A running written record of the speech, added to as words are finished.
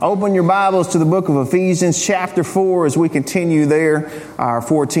Open your Bibles to the book of Ephesians, chapter 4, as we continue there, our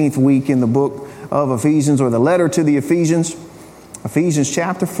 14th week in the book of Ephesians, or the letter to the Ephesians. Ephesians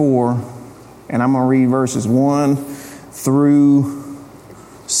chapter 4, and I'm going to read verses 1 through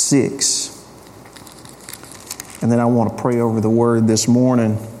 6. And then I want to pray over the word this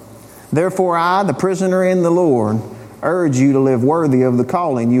morning. Therefore I, the prisoner in the Lord, urge you to live worthy of the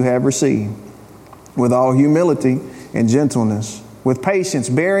calling you have received, with all humility and gentleness, with patience,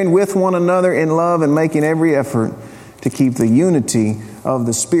 bearing with one another in love, and making every effort to keep the unity of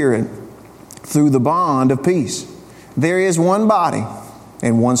the Spirit through the bond of peace. There is one body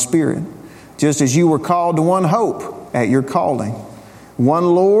and one Spirit, just as you were called to one hope at your calling. One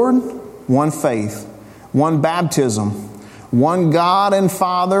Lord, one faith, one baptism, one God and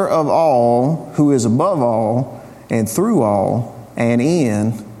Father of all, who is above all and through all and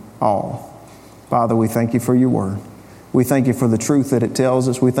in all. Father, we thank you for your word. We thank you for the truth that it tells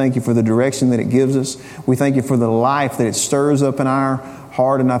us. We thank you for the direction that it gives us. We thank you for the life that it stirs up in our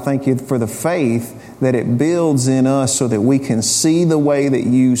heart. And I thank you for the faith that it builds in us so that we can see the way that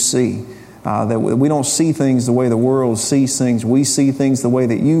you see. That we don't see things the way the world sees things. We see things the way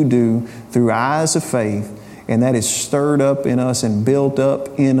that you do, through eyes of faith. And that is stirred up in us and built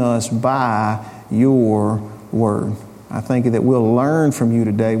up in us by your word. I thank you that we'll learn from you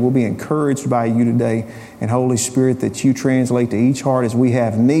today. We'll be encouraged by you today. And Holy Spirit, that you translate to each heart as we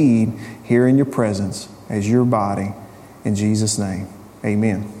have need here in your presence as your body. In Jesus' name,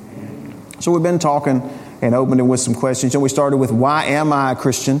 amen. So we've been talking and opened it with some questions. And we started with, why am I a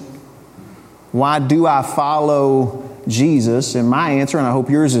Christian? Why do I follow Jesus? And my answer, and I hope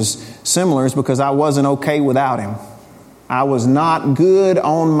yours is similar, is because I wasn't okay without him. I was not good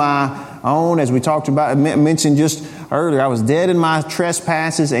on my own, as we talked about, mentioned just earlier. I was dead in my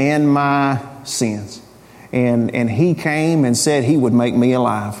trespasses and my sins. And he came and said he would make me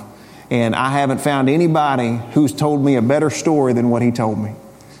alive. And I haven't found anybody who's told me a better story than what he told me.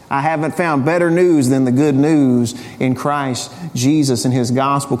 I haven't found better news than the good news in Christ Jesus and his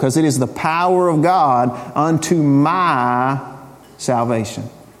gospel, because it is the power of God unto my salvation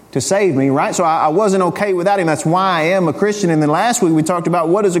to save me, right? So I wasn't okay without him. That's why I am a Christian. And then last week we talked about,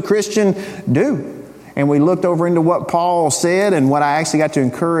 what does a Christian do? And we looked over into what Paul said, and what I actually got to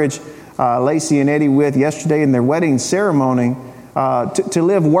encourage Lacey and Eddie with yesterday in their wedding ceremony, to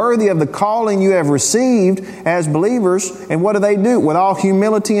live worthy of the calling you have received as believers. And what do? With all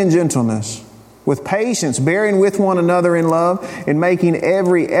humility and gentleness, with patience, bearing with one another in love, and making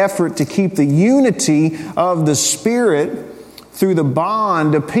every effort to keep the unity of the Spirit through the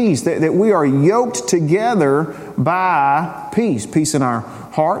bond of peace, that we are yoked together by peace. Peace in our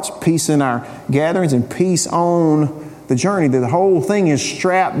hearts, peace in our gatherings, and peace on the journey. That the whole thing is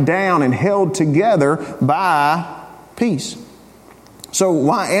strapped down and held together by peace. So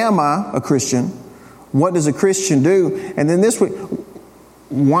why am I a Christian? What does a Christian do? And then this week,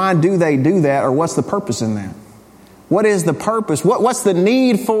 why do they do that, or what's the purpose in that? What is the purpose? What's the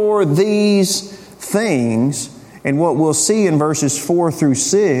need for these things? And what we'll see in verses 4 through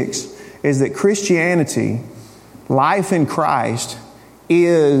 6 is that Christianity, life in Christ,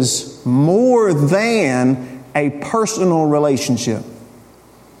 is more than a personal relationship.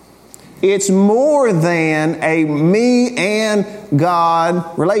 It's more than a me and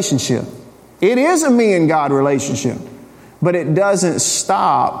God relationship. It is a me and God relationship, but it doesn't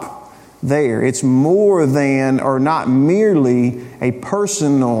stop there. It's more than, or not merely, a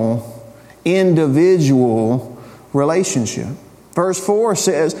personal, individual relationship. Verse 4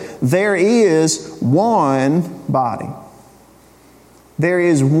 says, there is one body. There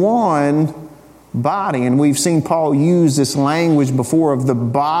is one body. And we've seen Paul use this language before of the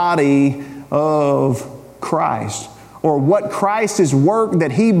body of Christ, or what Christ's work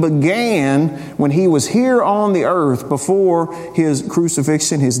that he began when he was here on the earth before his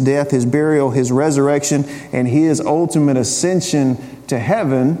crucifixion, his death, his burial, his resurrection, and his ultimate ascension to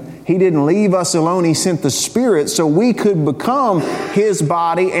heaven. He didn't leave us alone. He sent the Spirit so we could become his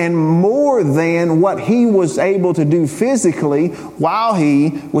body, and more than what he was able to do physically while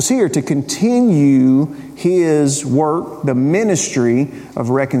he was here, to continue his work, the ministry of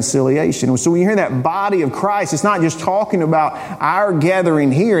reconciliation. So when you hear that body of Christ, it's not just talking about our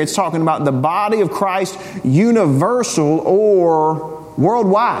gathering here. It's talking about the body of Christ, universal or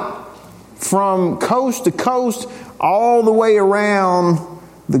worldwide, from coast to coast, all the way around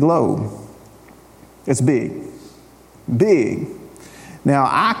the globe. It's big. Big. Now,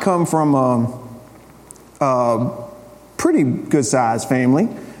 I come from a pretty good sized family.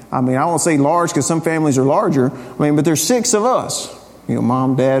 I mean, I won't say large because some families are larger. I mean, but there's 6 of us. You know,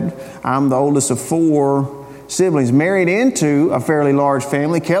 mom, dad, I'm the oldest of 4 siblings, married into a fairly large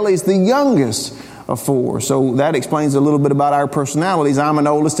family. Kelly's the youngest of 4. So that explains a little bit about our personalities. I'm an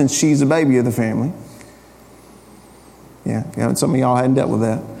oldest and she's the baby of the family. Yeah, some of y'all hadn't dealt with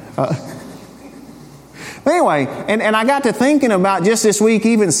that. But anyway, and I got to thinking about just this week,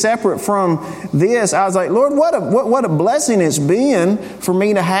 even separate from this, I was like, Lord, what a blessing it's been for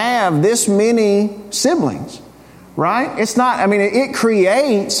me to have this many siblings, right? It's not, I mean, it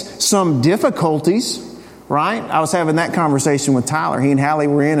creates some difficulties, right? I was having that conversation with Tyler. He and Hallie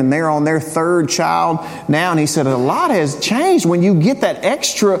were in, and they're on their 3rd child now, and he said, a lot has changed when you get that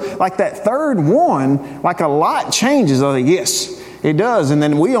extra, like that 3rd one, like a lot changes. I was like, yes. It does. And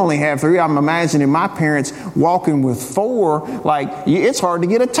then we only have 3. I'm imagining my parents walking with 4. Like, it's hard to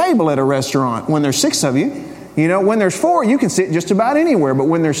get a table at a restaurant when there's 6 of you. You know, when there's 4, you can sit just about anywhere. But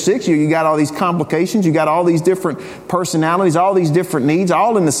when there's 6, you got all these complications. You got all these different personalities, all these different needs,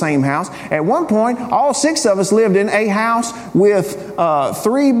 all in the same house. At one point, all 6 of us lived in a house with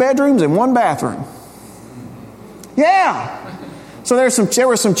 3 bedrooms and 1 bathroom. Yeah. So there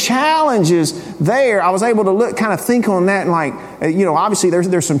were some challenges there. I was able to kind of think on that, and like, obviously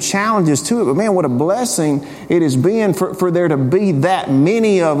there's some challenges to it, but man, what a blessing it has been for there to be that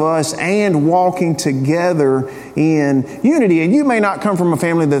many of us and walking together in unity. And you may not come from a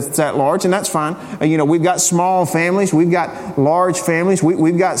family that's that large, and that's fine. We've got small families. We've got large families.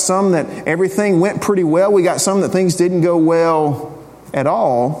 We've got some that everything went pretty well. We got some that things didn't go well at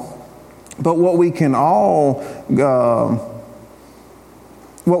all. But what we can all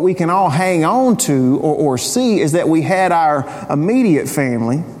hang on to or see is that we had our immediate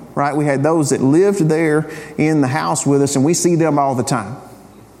family, right? We had those that lived there in the house with us, and we see them all the time.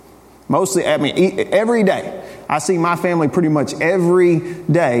 Mostly, every day. I see my family pretty much every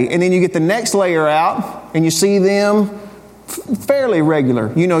day. And then you get the next layer out, and you see them fairly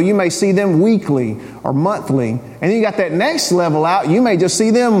regular. You may see them weekly or monthly. And then you got that next level out, you may just see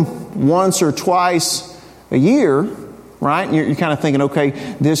them once or twice a year. Right? You're kind of thinking, okay,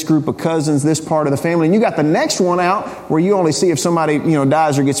 this group of cousins, this part of the family. And you got the next one out where you only see if somebody,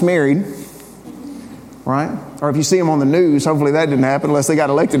 dies or gets married. Right? Or if you see them on the news, hopefully that didn't happen unless they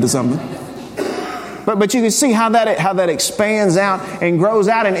got elected to something. But you can see how that expands out and grows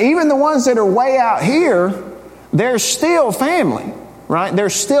out. And even the ones that are way out here, they're still family. Right? They're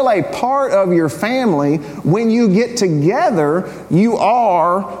still a part of your family. When you get together, you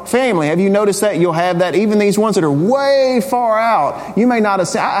are family. Have you noticed that? You'll have that. Even these ones that are way far out, you may not have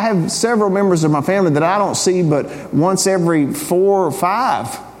seen. I have several members of my family that I don't see but once every 4 or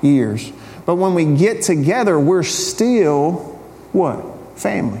 5 years. But when we get together, we're still what?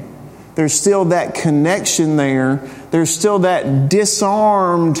 Family. There's still that connection there. There's still that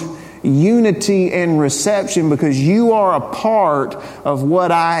disarmed unity and reception because you are a part of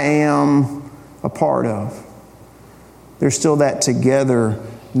what I am a part of. There's still that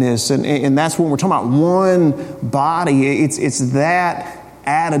togetherness. And that's when we're talking about one body. It's that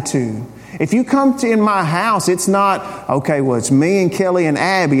attitude. If you come in my house, it's not, okay, well, it's me and Kelly and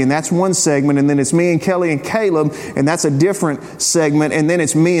Abby, and that's one segment, and then it's me and Kelly and Caleb, and that's a different segment, and then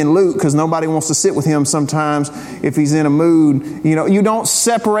it's me and Luke, because nobody wants to sit with him sometimes if he's in a mood. You don't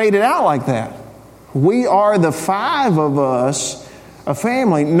separate it out like that. We are the 5 of us, a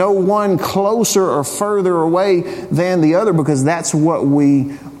family, no one closer or further away than the other, because that's what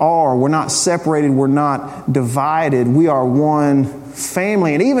we are. We're not separated. We're not divided. We are one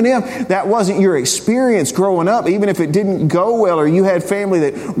family. And even if that wasn't your experience growing up, even if it didn't go well, or you had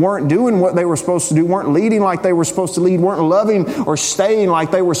family that weren't doing what they were supposed to do, weren't leading like they were supposed to lead, weren't loving or staying like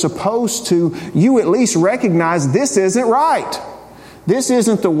they were supposed to, you at least recognize this isn't right. This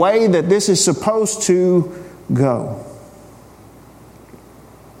isn't the way that this is supposed to go.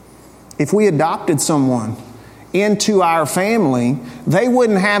 If we adopted someone into our family, they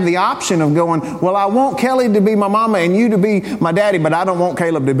wouldn't have the option of going, well, I want Kelly to be my mama and you to be my daddy, but I don't want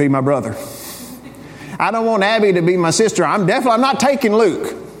Caleb to be my brother. I don't want Abby to be my sister. I'm not taking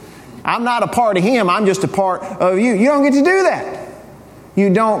Luke. I'm not a part of him. I'm just a part of you. You don't get to do that.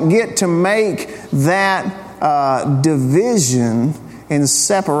 You don't get to make that division and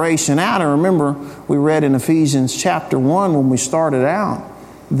separation out. And remember, we read in Ephesians chapter 1 when we started out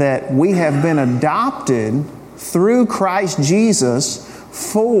that we have been adopted through Christ Jesus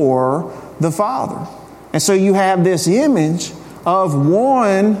for the Father. And so you have this image of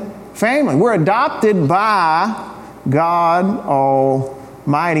one family. We're adopted by God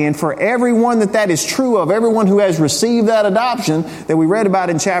Almighty. And for everyone that is true of, everyone who has received that adoption that we read about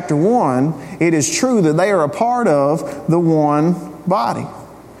in chapter 1, it is true that they are a part of the one body.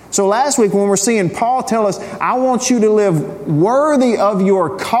 So last week when we're seeing Paul tell us, I want you to live worthy of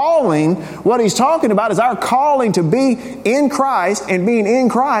your calling, what he's talking about is our calling to be in Christ, and being in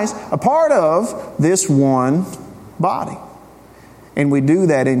Christ a part of this one body. And we do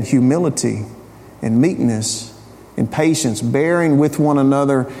that in humility and meekness and patience, bearing with one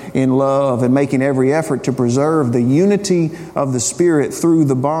another in love and making every effort to preserve the unity of the Spirit through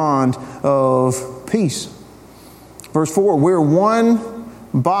the bond of peace. Verse 4, we're one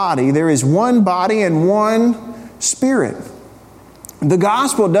body. There is one body and one Spirit. The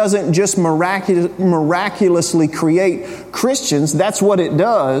gospel doesn't just miraculously create Christians. That's what it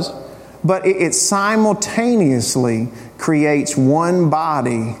does. But it simultaneously creates one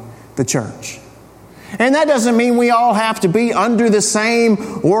body, the church. And that doesn't mean we all have to be under the same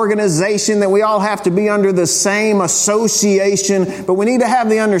organization, that we all have to be under the same association, but we need to have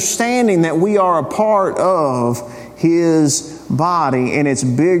the understanding that we are a part of His body, and it's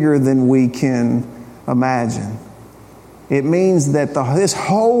bigger than we can imagine. It means that this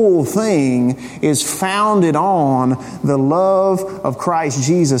whole thing is founded on the love of Christ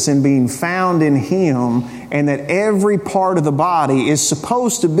Jesus and being found in Him, and that every part of the body is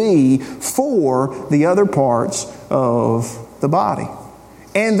supposed to be for the other parts of the body.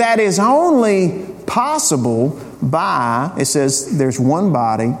 And that is only possible by, it says, there's one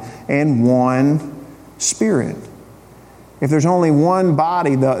body and one Spirit. If there's only one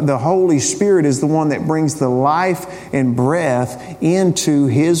body, the Holy Spirit is the one that brings the life and breath into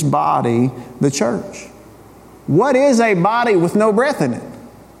His body, the church. What is a body with no breath in it?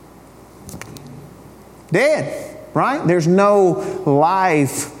 Dead, right? There's no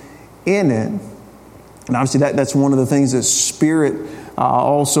life in it. And obviously that's one of the things that Spirit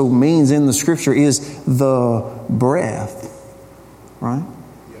also means in the Scripture is the breath, right?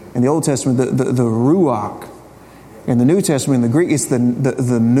 In the Old Testament, the ruach. In the New Testament, in the Greek, it's the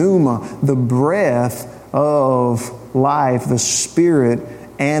pneuma, the breath of life. The Spirit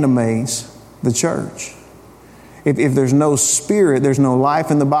animates the church. If there's no Spirit, there's no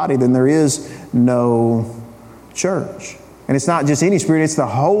life in the body, then there is no church. And it's not just any Spirit, it's the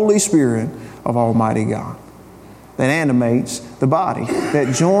Holy Spirit of Almighty God that animates the body,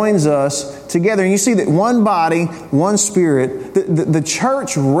 that joins us together. And you see that one body, one Spirit, the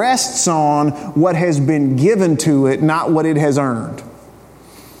church rests on what has been given to it, not what it has earned.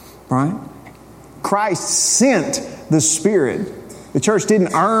 Right? Christ sent the Spirit. The church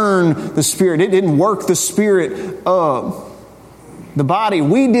didn't earn the Spirit. It didn't work the Spirit up. The body,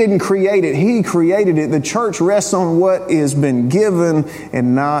 we didn't create it. He created it. The church rests on what has been given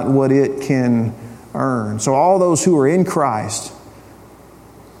and not what it can earn. So all those who are in Christ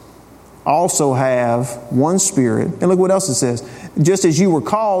also have one Spirit. And look what else it says. Just as you were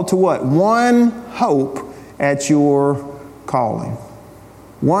called to what? One hope at your calling.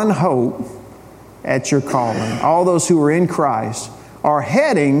 One hope at your calling. All those who are in Christ are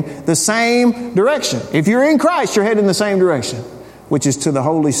heading the same direction. If you're in Christ, you're heading the same direction, which is to the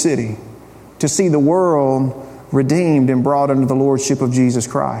holy city, to see the world redeemed and brought under the lordship of Jesus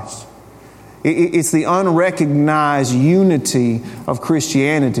Christ. It's the unrecognized unity of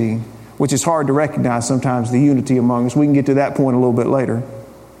Christianity, which is hard to recognize sometimes, the unity among us. We can get to that point a little bit later.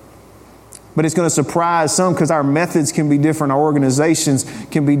 But it's going to surprise some because our methods can be different. Our organizations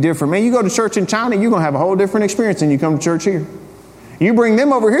can be different. Man, you go to church in China, you're going to have a whole different experience than you come to church here. You bring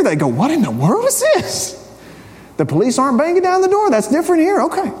them over here, they go, what in the world is this? The police aren't banging down the door. That's different here.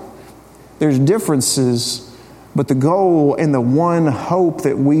 Okay. There's differences, but the goal and the one hope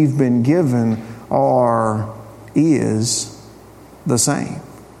that we've been given is the same.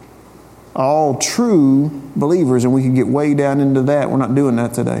 All true believers, and we can get way down into that. We're not doing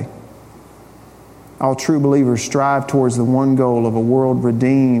that today. All true believers strive towards the one goal of a world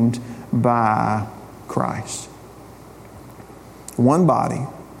redeemed by Christ. One body,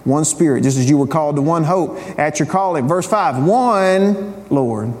 one Spirit, just as you were called to one hope at your calling. Verse 5, one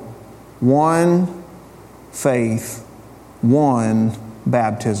Lord, one faith, one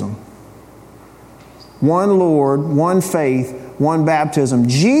baptism. One Lord, one faith, one baptism.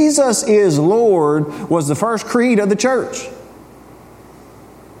 Jesus is Lord was the first creed of the church.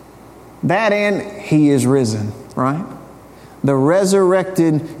 That and He is risen, right? The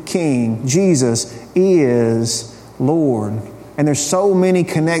resurrected King, Jesus, is Lord. And there's so many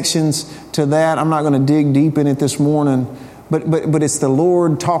connections to that. I'm not going to dig deep in it this morning. But it's the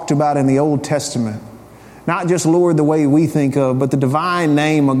Lord talked about in the Old Testament. Not just Lord the way we think of, but the divine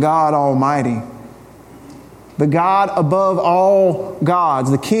name of God Almighty. The God above all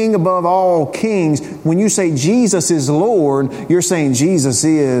gods, the King above all kings. When you say Jesus is Lord, you're saying Jesus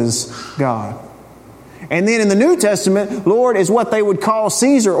is God. And then in the New Testament, Lord is what they would call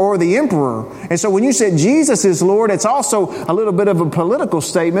Caesar or the emperor. And so when you said Jesus is Lord, it's also a little bit of a political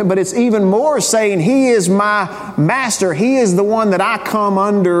statement, but it's even more saying He is my master. He is the one that I come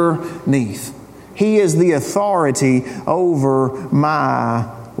underneath. He is the authority over my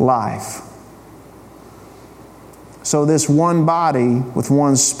life. So this one body with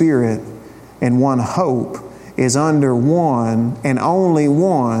one spirit and one hope is under one and only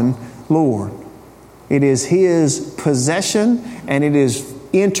one Lord. It is His possession and it is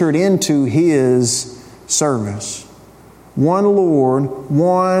entered into His service. One Lord,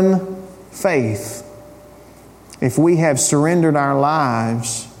 one faith. If we have surrendered our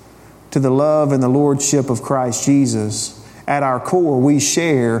lives to the love and the lordship of Christ Jesus, at our core we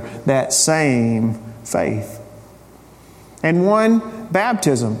share that same faith. And one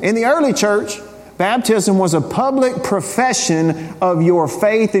baptism. In the early church, baptism was a public profession of your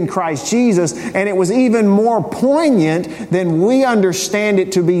faith in Christ Jesus, and it was even more poignant than we understand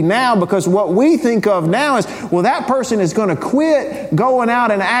it to be now, because what we think of now is, well, that person is going to quit going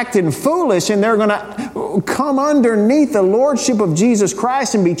out and acting foolish, and they're going to come underneath the lordship of Jesus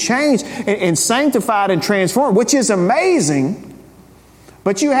Christ and be changed and sanctified and transformed, which is amazing.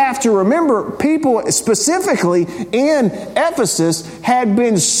 But you have to remember, people specifically in Ephesus had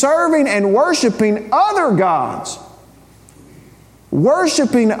been serving and worshiping other gods.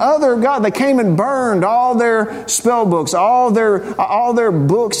 Worshiping other gods. They came and burned all their spell books, all their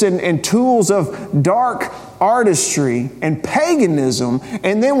books and tools of dark artistry and paganism.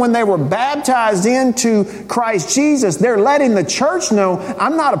 And then when they were baptized into Christ Jesus, they're letting the church know,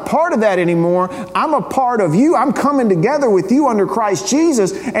 I'm not a part of that anymore. I'm a part of you. I'm coming together with you under Christ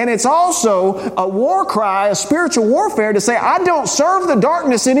Jesus. And it's also a war cry, a spiritual warfare to say, I don't serve the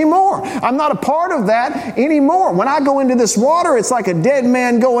darkness anymore. I'm not a part of that anymore. When I go into this water, it's like a dead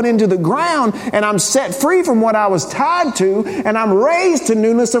man going into the ground, and I'm set free from what I was tied to, and I'm raised to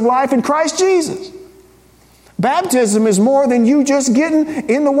newness of life in Christ Jesus. Baptism is more than you just getting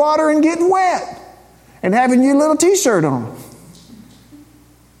in the water and getting wet and having your little t-shirt on.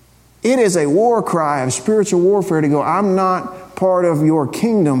 It is a war cry of spiritual warfare to go, I'm not part of your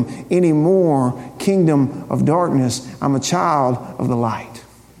kingdom anymore, kingdom of darkness. I'm a child of the light.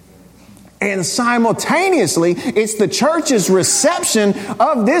 And simultaneously, it's the church's reception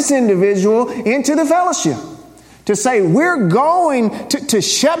of this individual into the fellowship. To say, we're going to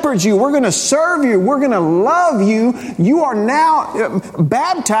shepherd you. We're going to serve you. We're going to love you. You are now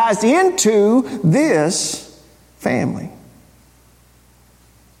baptized into this family.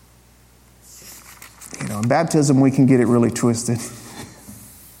 You know, in baptism, we can get it really twisted.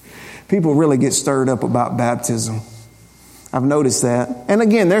 People really get stirred up about baptism. I've noticed that. And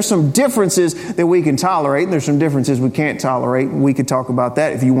again, there's some differences that we can tolerate. And there's some differences we can't tolerate. We could talk about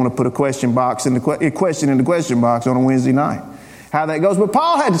that if you want to put a question in the question box on a Wednesday night. How that goes. But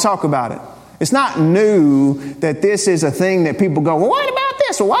Paul had to talk about it. It's not new that this is a thing that people go, well, what about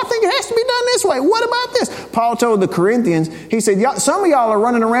this? Well, I think it has to be done this way. What about this? Paul told the Corinthians, he said, some of y'all are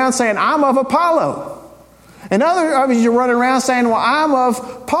running around saying, I'm of Apollo. And other of you are running around saying, well, I'm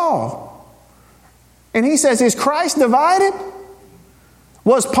of Paul. And he says, is Christ divided?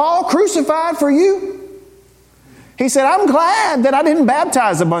 Was Paul crucified for you? He said, I'm glad that I didn't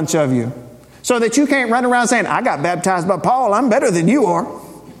baptize a bunch of you so that you can't run around saying, I got baptized by Paul. I'm better than you are.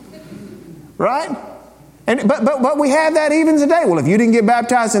 Right? But we have that even today. Well, if you didn't get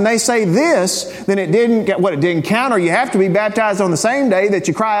baptized and they say this, then it didn't count, or you have to be baptized on the same day that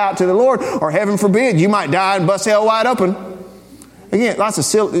you cry out to the Lord, or heaven forbid, you might die and bust hell wide open. Again, lots of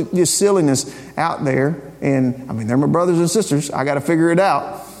silliness out there. And, I mean, they're my brothers and sisters. I got to figure it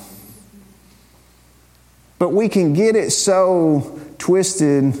out. But we can get it so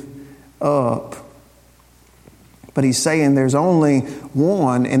twisted up. But he's saying there's only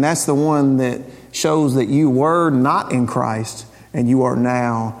one, and that's the one that shows that you were not in Christ and you are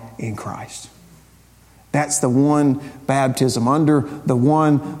now in Christ. That's the one baptism under the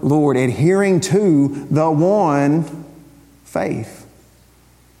one Lord, adhering to the one faith.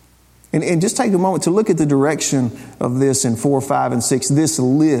 And just take a moment to look at the direction of this in 4, 5, and 6. This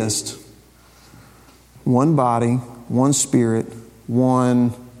list, one body, one spirit,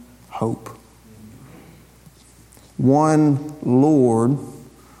 one hope. One Lord,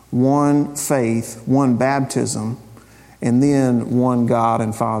 one faith, one baptism, and then one God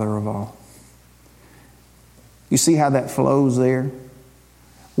and Father of all. You see how that flows there?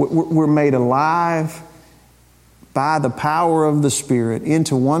 We're made alive by the power of the Spirit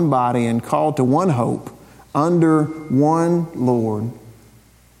into one body and called to one hope under one Lord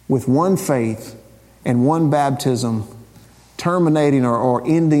with one faith and one baptism, terminating or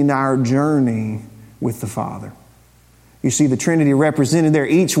ending our journey with the Father. You see the Trinity represented there,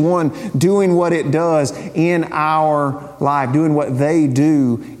 each one doing what it does in our life, doing what they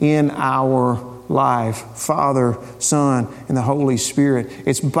do in our life. Father, Son, and the Holy Spirit.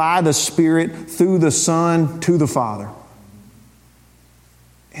 It's by the Spirit, through the Son, to the Father.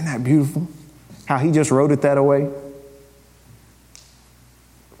 Isn't that beautiful? How He just wrote it that way?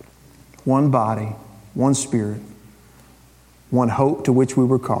 One body, one Spirit, one hope to which we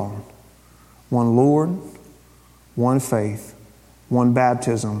were called, one Lord, one faith, one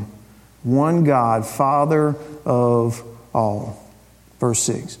baptism, one God, Father of all. Verse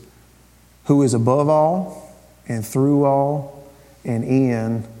 6. Who is above all and through all and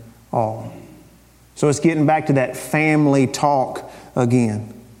in all. So it's getting back to that family talk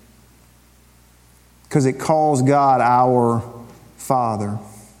again. Because it calls God our Father.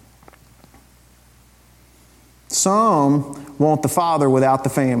 Some want the Father without the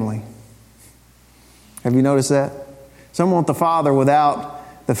family. Have you noticed that? Some want the Father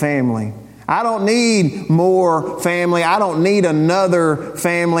without the family. I don't need more family. I don't need another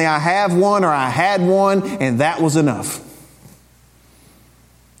family. I have one, or I had one, and that was enough.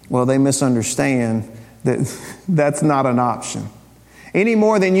 Well, they misunderstand that that's not an option. Any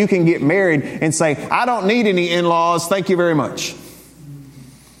more than you can get married and say, I don't need any in-laws, thank you very much.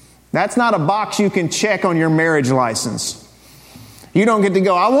 That's not a box you can check on your marriage license. You don't get to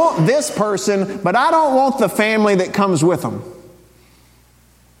go, I want this person, but I don't want the family that comes with them.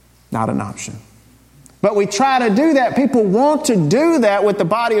 Not an option. But we try to do that. People want to do that with the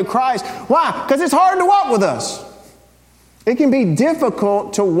body of Christ. Why? Because it's hard to walk with us. It can be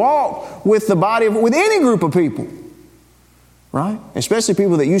difficult to walk with the body of, with any group of people. Right? Especially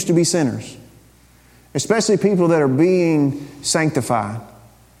people that used to be sinners. Especially people that are being sanctified.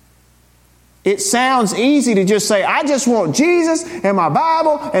 It sounds easy to just say, I just want Jesus and my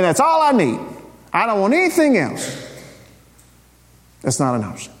Bible, and that's all I need. I don't want anything else. That's not an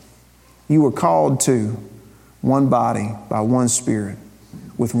option. You were called to one body by one Spirit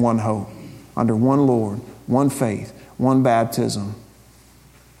with one hope, under one Lord, one faith, one baptism,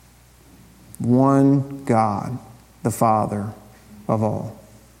 one God, the Father of all.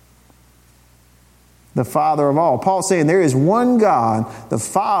 The Father of all. Paul's saying there is one God, the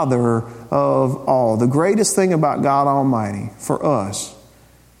Father of all. The greatest thing about God Almighty for us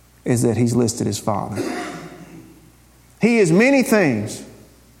is that He's listed as Father. He is many things.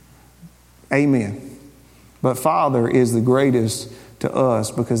 Amen. But Father is the greatest to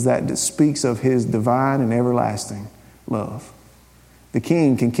us because that speaks of His divine and everlasting love. The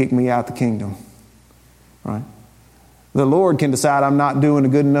king can kick me out the kingdom. Right? The Lord can decide I'm not doing a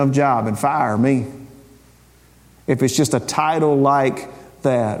good enough job and fire me. If it's just a title like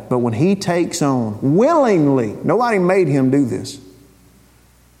that. But when He takes on willingly, nobody made Him do this.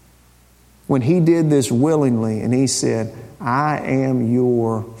 When He did this willingly and He said, I am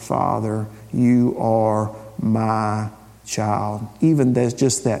your Father, you are my child. Even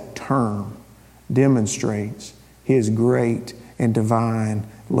just that term demonstrates His great and divine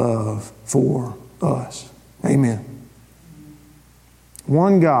love for us. Amen.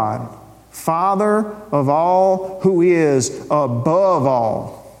 One God, Father of all, who is above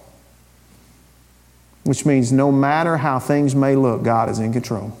all. Which means no matter how things may look, God is in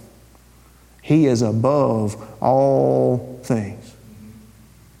control. He is above all things.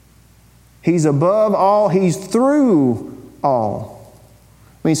 He's above all. He's through all.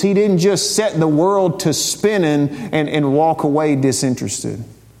 It means He didn't just set the world to spinning and walk away disinterested.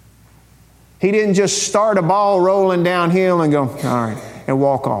 He didn't just start a ball rolling downhill and go, all right, and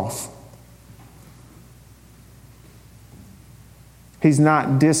walk off. He's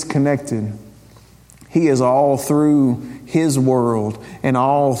not disconnected. He is all through His world and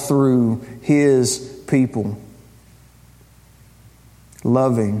all through His people.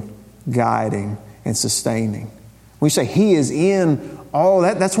 Loving, guiding, and sustaining. We say He is in all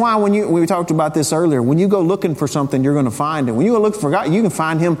that. That's why when we talked about this earlier, when you go looking for something, you're going to find Him. When you go look for God, you can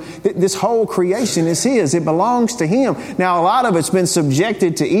find Him. This whole creation is His. It belongs to Him. Now, a lot of it's been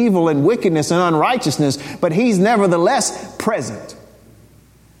subjected to evil and wickedness and unrighteousness, but He's nevertheless present.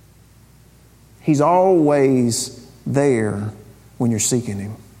 He's always there when you're seeking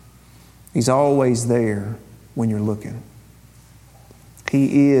Him. He's always there when you're looking.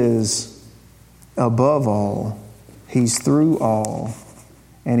 He is above all. He's through all.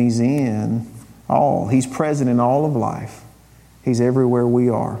 And He's in all. He's present in all of life. He's everywhere we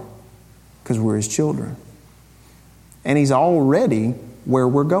are because we're His children. And He's already where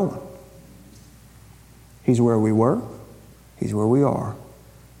we're going. He's where we were. He's where we are.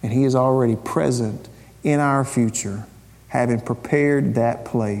 And He is already present in our future, having prepared that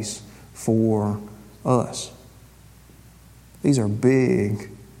place for us. These are big,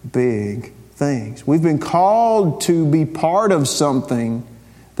 big things. We've been called to be part of something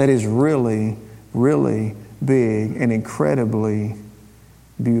that is really, really big and incredibly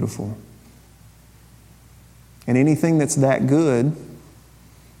beautiful. And anything that's that good,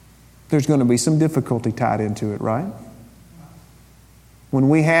 there's going to be some difficulty tied into it, right? When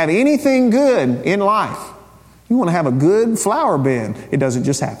we have anything good in life, you want to have a good flower bed. It doesn't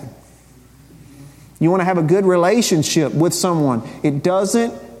just happen. You want to have a good relationship with someone. It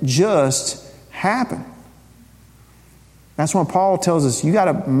doesn't just happen. That's why Paul tells us you got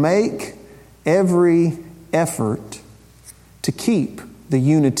to make every effort to keep the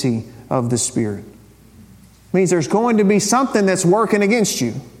unity of the Spirit. It means there's going to be something that's working against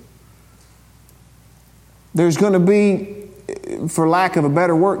you. There's going to be, for lack of a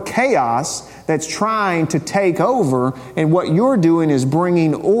better word, chaos that's trying to take over, and what you're doing is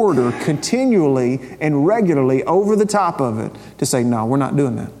bringing order continually and regularly over the top of it to say, no, we're not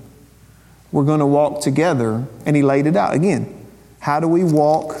doing that. We're going to walk together. And he laid it out. Again, how do we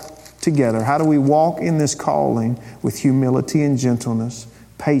walk together? How do we walk in this calling with humility and gentleness,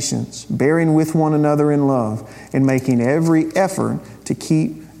 patience, bearing with one another in love, and making every effort to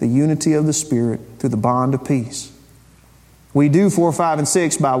keep the unity of the Spirit through the bond of peace? We do 4, 5, and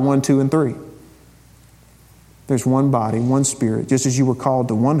 6 by 1, 2, and 3. There's one body, one Spirit, just as you were called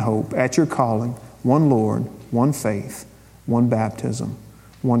to one hope at your calling, one Lord, one faith, one baptism,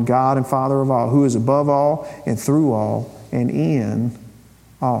 one God and Father of all, who is above all and through all and in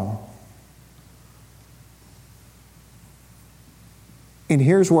all. And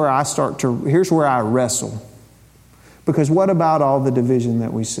here's where I wrestle. Because what about all the division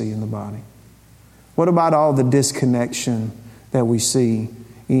that we see in the body? What about all the disconnection that we see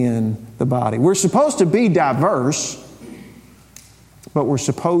in the body? We're supposed to be diverse, but we're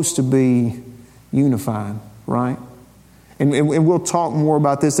supposed to be unified, right? And we'll talk more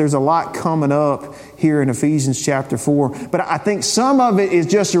about this. There's a lot coming up here in Ephesians chapter 4. But I think some of it is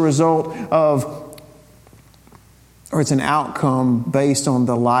just a result of, or it's an outcome based on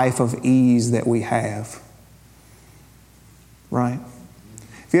the life of ease that we have. Right?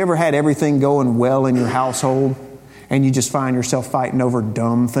 Have you ever had everything going well in your household and you just find yourself fighting over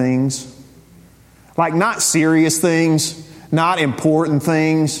dumb things? Like not serious things, not important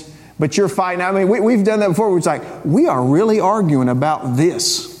things, but you're fighting. I mean, we've done that before. It's like, we are really arguing about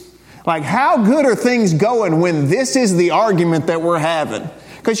this. Like, how good are things going when this is the argument that we're having?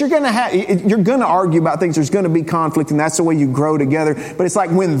 Because you're going to argue about things. There's going to be conflict, and that's the way you grow together. But it's like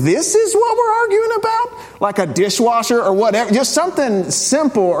when this is what we're arguing about, like a dishwasher or whatever, just something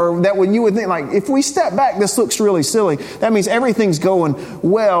simple, or that when you would think, like, if we step back, this looks really silly. That means everything's going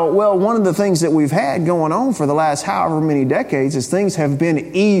well. Well, one of the things that we've had going on for the last however many decades is things have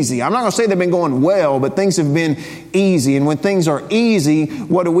been easy. I'm not going to say they've been going well, but things have been easy. And when things are easy,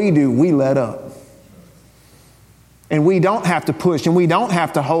 what do? We let up. And we don't have to push, and we don't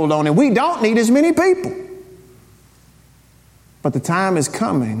have to hold on, and we don't need as many people. But the time is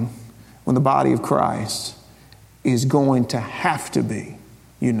coming when the body of Christ is going to have to be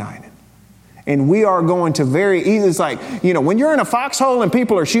united. And we are going to it's like, when you're in a foxhole and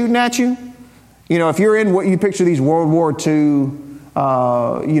people are shooting at you, if you're in what you picture these World War II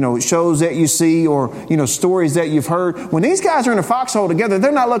shows that you see, or, stories that you've heard. When these guys are in a foxhole together,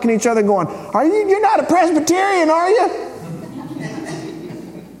 they're not looking at each other going, you're not a Presbyterian, are you?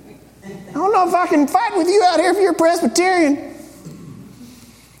 I don't know if I can fight with you out here if you're a Presbyterian.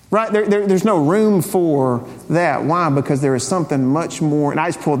 Right? There's no room for that. Why? Because there is something much more, and I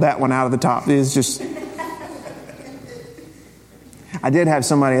just pulled that one out of the top. It's just, I did have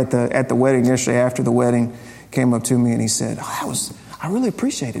somebody at the wedding yesterday, after the wedding, came up to me and he said, I really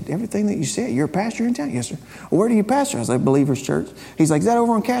appreciated everything that you said. You're a pastor in town? Yes, sir. Well, where do you pastor? I was like, Believers Church. He's like, is that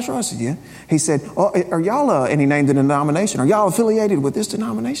over on Castro? I said, yeah. He said, are y'all, and he named the denomination, are y'all affiliated with this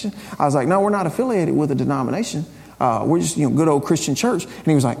denomination? I was like, no, we're not affiliated with a denomination. We're just, good old Christian church. And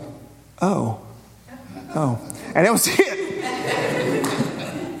he was like, oh. And that was it.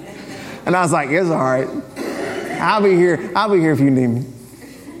 And I was like, it's all right. I'll be here if you need me.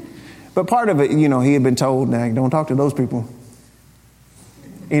 But part of it, he had been told, now don't talk to those people.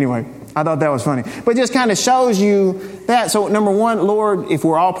 Anyway, I thought that was funny. But it just kind of shows you that. So number one, Lord, if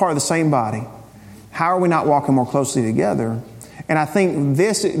we're all part of the same body, how are we not walking more closely together? And I think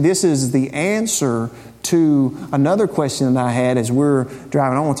this is the answer to another question that I had as we're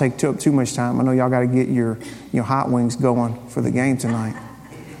driving. I don't want to take up too much time. I know y'all got to get your hot wings going for the game tonight.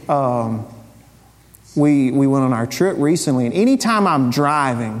 We went on our trip recently, and anytime I'm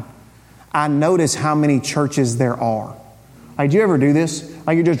driving, I notice how many churches there are. Like, do you ever do this?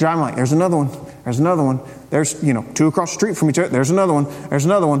 Like, you're just driving, like, there's another one. There's another one. There's, two across the street from each other. There's another one. There's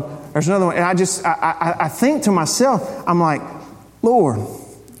another one. There's another one. And I think to myself, I'm like, Lord,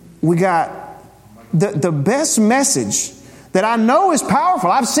 we got the best message that I know is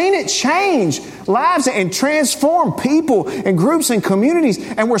powerful. I've seen it change lives and transform people and groups and communities,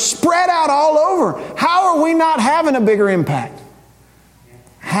 and we're spread out all over. How are we not having a bigger impact?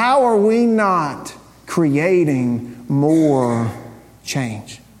 How are we not creating more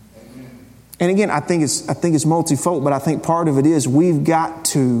change? And again, I think it's multifold, but I think part of it is we've got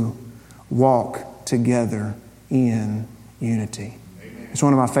to walk together in unity. It's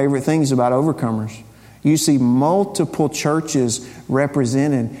one of my favorite things about Overcomers. You see multiple churches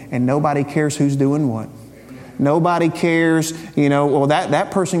represented, and nobody cares who's doing what. Nobody cares, well,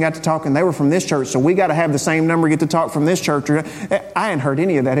 that person got to talk and they were from this church, so we got to have the same number get to talk from this church. I hadn't heard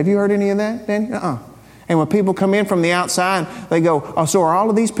any of that. Have you heard any of that, Danny? And when people come in from the outside, they go, oh, so are all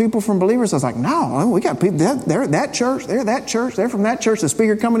of these people from Believers? I was like, no, we got people, they're that church, they're from that church. The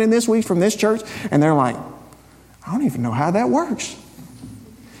speaker coming in this week from this church. And they're like, I don't even know how that works.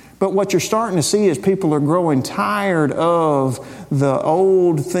 But what you're starting to see is people are growing tired of the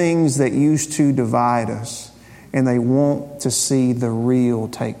old things that used to divide us, and they want to see the real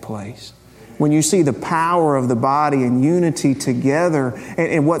take place. When you see the power of the body and unity together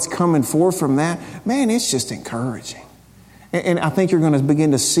and what's coming forth from that, man, it's just encouraging. And I think you're going to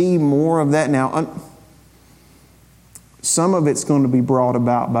begin to see more of that now. Some of it's going to be brought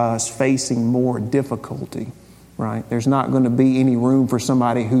about by us facing more difficulty. Right? There's not going to be any room for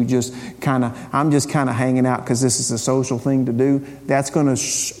somebody who just I'm just kind of hanging out because this is a social thing to do. That's going to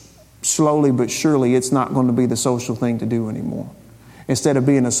slowly but surely, it's not going to be the social thing to do anymore. Instead of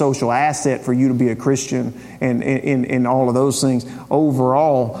being a social asset for you to be a Christian and all of those things,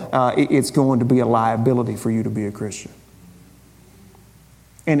 overall, it's going to be a liability for you to be a Christian.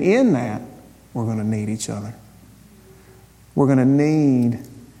 And in that, we're going to need each other. We're going to need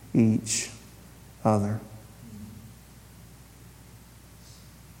each other.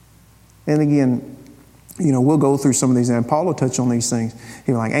 And again, we'll go through some of these, and Paul will touch on these things.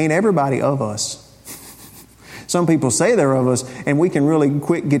 He's like, ain't everybody of us? Some people say they're of us, and we can really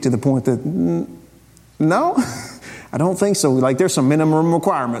quick get to the point that, no, I don't think so. Like there's some minimum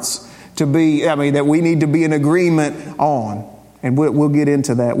requirements that we need to be in agreement on. And we'll get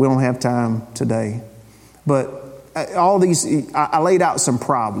into that. We don't have time today. But all these, I laid out some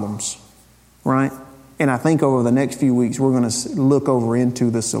problems, right? And I think over the next few weeks, we're going to look over into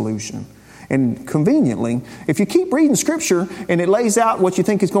the solution. And conveniently, if you keep reading Scripture and it lays out what you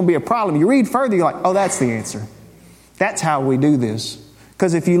think is going to be a problem, you read further, you're like, oh, that's the answer. That's how we do this.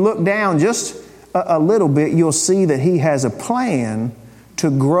 Because if you look down just a little bit, you'll see that He has a plan to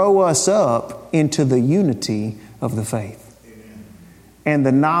grow us up into the unity of the faith. Amen. And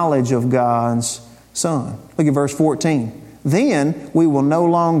the knowledge of God's Son. Look at verse 14. Then we will no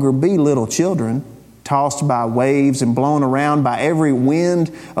longer be little children, tossed by waves and blown around by every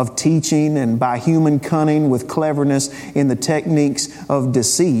wind of teaching and by human cunning with cleverness in the techniques of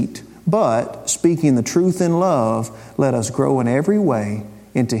deceit. But, speaking the truth in love, let us grow in every way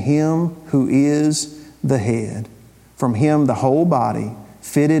into Him who is the head. From Him the whole body,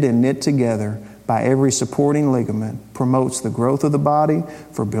 fitted and knit together by every supporting ligament, promotes the growth of the body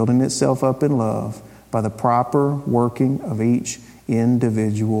for building itself up in love by the proper working of each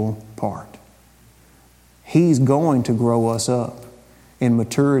individual part. He's going to grow us up in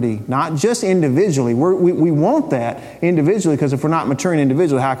maturity, not just individually. We want that individually, because if we're not maturing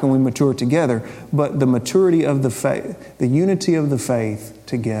individually, how can we mature together? But the maturity of the faith, the unity of the faith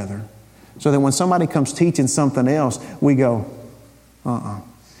together. So that when somebody comes teaching something else, we go,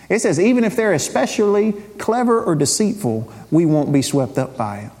 It says even if they're especially clever or deceitful, we won't be swept up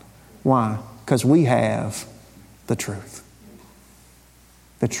by it. Why? Because we have the truth.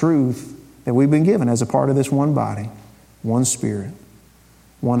 The truth that we've been given as a part of this one body, one Spirit,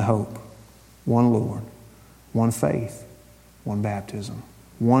 one hope, one Lord, one faith, one baptism,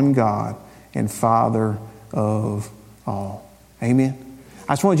 one God and Father of all. Amen.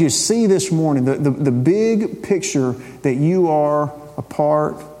 I just want you to see this morning the big picture that you are a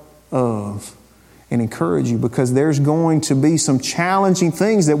part of, and encourage you, because there's going to be some challenging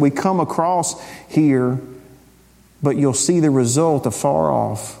things that we come across here, but you'll see the result afar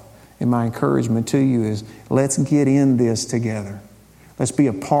off. And my encouragement to you is, let's get in this together. Let's be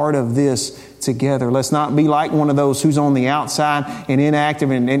a part of this together. Let's not be like one of those who's on the outside and inactive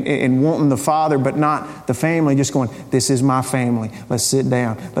and wanting the Father but not the family, just going, this is my family. Let's sit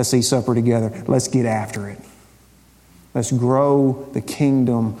down. Let's eat supper together. Let's get after it. Let's grow the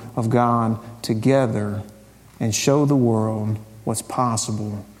kingdom of God together and show the world what's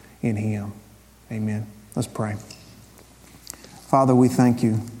possible in Him. Amen. Let's pray. Father, we thank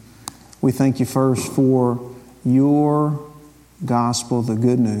you. We thank you first for your gospel, the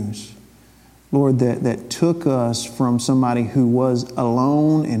good news. Lord, that took us from somebody who was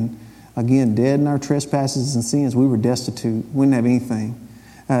alone and, again, dead in our trespasses and sins. We were destitute. We didn't have anything.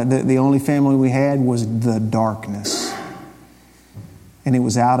 The only family we had was the darkness. And it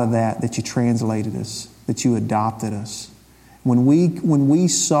was out of that you translated us, that you adopted us. When we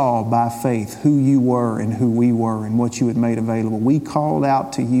saw by faith who you were and who we were and what you had made available, we called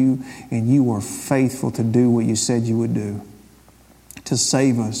out to you, and you were faithful to do what you said you would do, to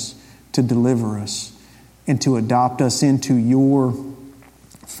save us, to deliver us, and to adopt us into your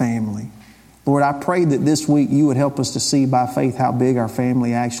family. Lord, I pray that this week you would help us to see by faith how big our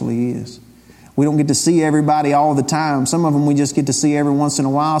family actually is. We don't get to see everybody all the time. Some of them we just get to see every once in a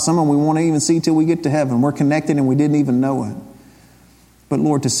while. Some of them we won't even see till we get to heaven. We're connected and we didn't even know it. But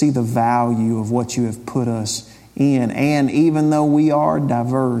Lord, to see the value of what you have put us in. And even though we are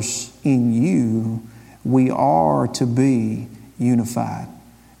diverse in you, we are to be unified.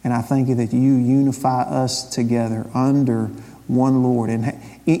 And I thank you that you unify us together under one Lord and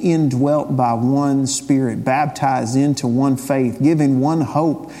indwelt by one Spirit, baptized into one faith, giving one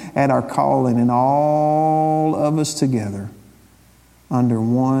hope at our calling, and all of us together under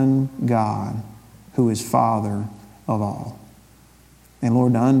one God who is Father of all. And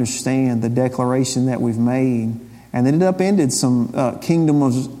Lord, to understand the declaration that we've made, and that it upended some kingdom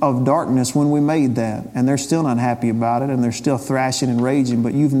of darkness when we made that. And they're still not happy about it, and they're still thrashing and raging.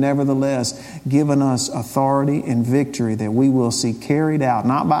 But you've nevertheless given us authority and victory that we will see carried out,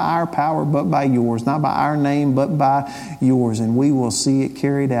 not by our power, but by yours. Not by our name, but by yours. And we will see it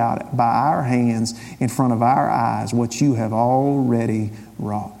carried out by our hands in front of our eyes, what you have already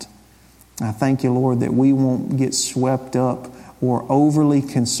wrought. I thank you, Lord, that we won't get swept up or overly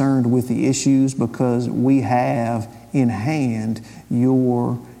concerned with the issues, because we have in hand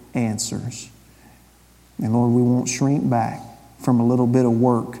your answers. And Lord, we won't shrink back from a little bit of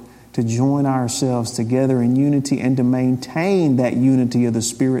work to join ourselves together in unity and to maintain that unity of the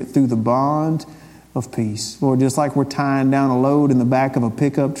Spirit through the bond of peace. Lord, just like we're tying down a load in the back of a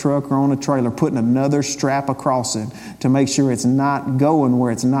pickup truck or on a trailer, putting another strap across it to make sure it's not going where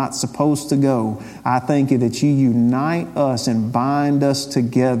it's not supposed to go, I thank you that you unite us and bind us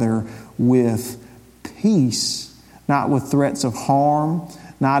together with peace, not with threats of harm,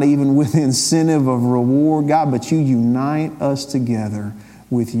 not even with incentive of reward, God, but you unite us together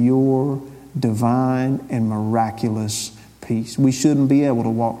with your divine and miraculous peace. We shouldn't be able to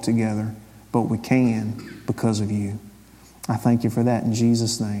walk together, but we can because of you. I thank you for that in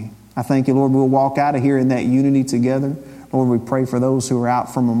Jesus' name. I thank you, Lord, we'll walk out of here in that unity together. Lord, we pray for those who are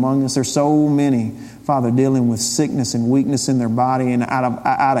out from among us. There's so many, Father, dealing with sickness and weakness in their body, and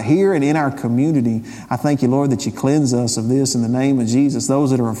out of here and in our community. I thank you, Lord, that you cleanse us of this in the name of Jesus.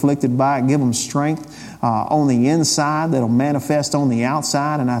 Those that are afflicted by it, give them strength on the inside that'll manifest on the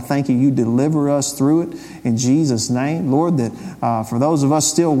outside. And I thank you, you deliver us through it in Jesus' name. Lord, that for those of us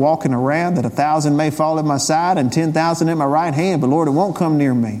still walking around, that 1,000 may fall at my side and 10,000 at my right hand, but Lord, it won't come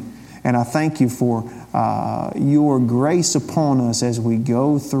near me. And I thank you for your grace upon us as we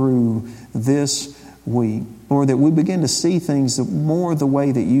go through this week. Lord, that we begin to see things more the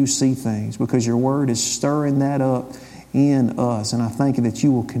way that you see things, because your word is stirring that up in us. And I thank you that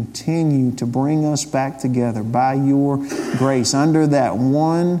you will continue to bring us back together by your grace under that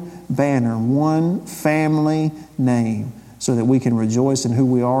one banner, one family name, so that we can rejoice in who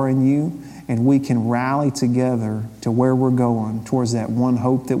we are in you, and we can rally together to where we're going, towards that one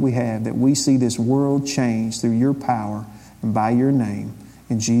hope that we have, that we see this world change through your power and by your name.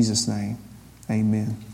 In Jesus' name, amen.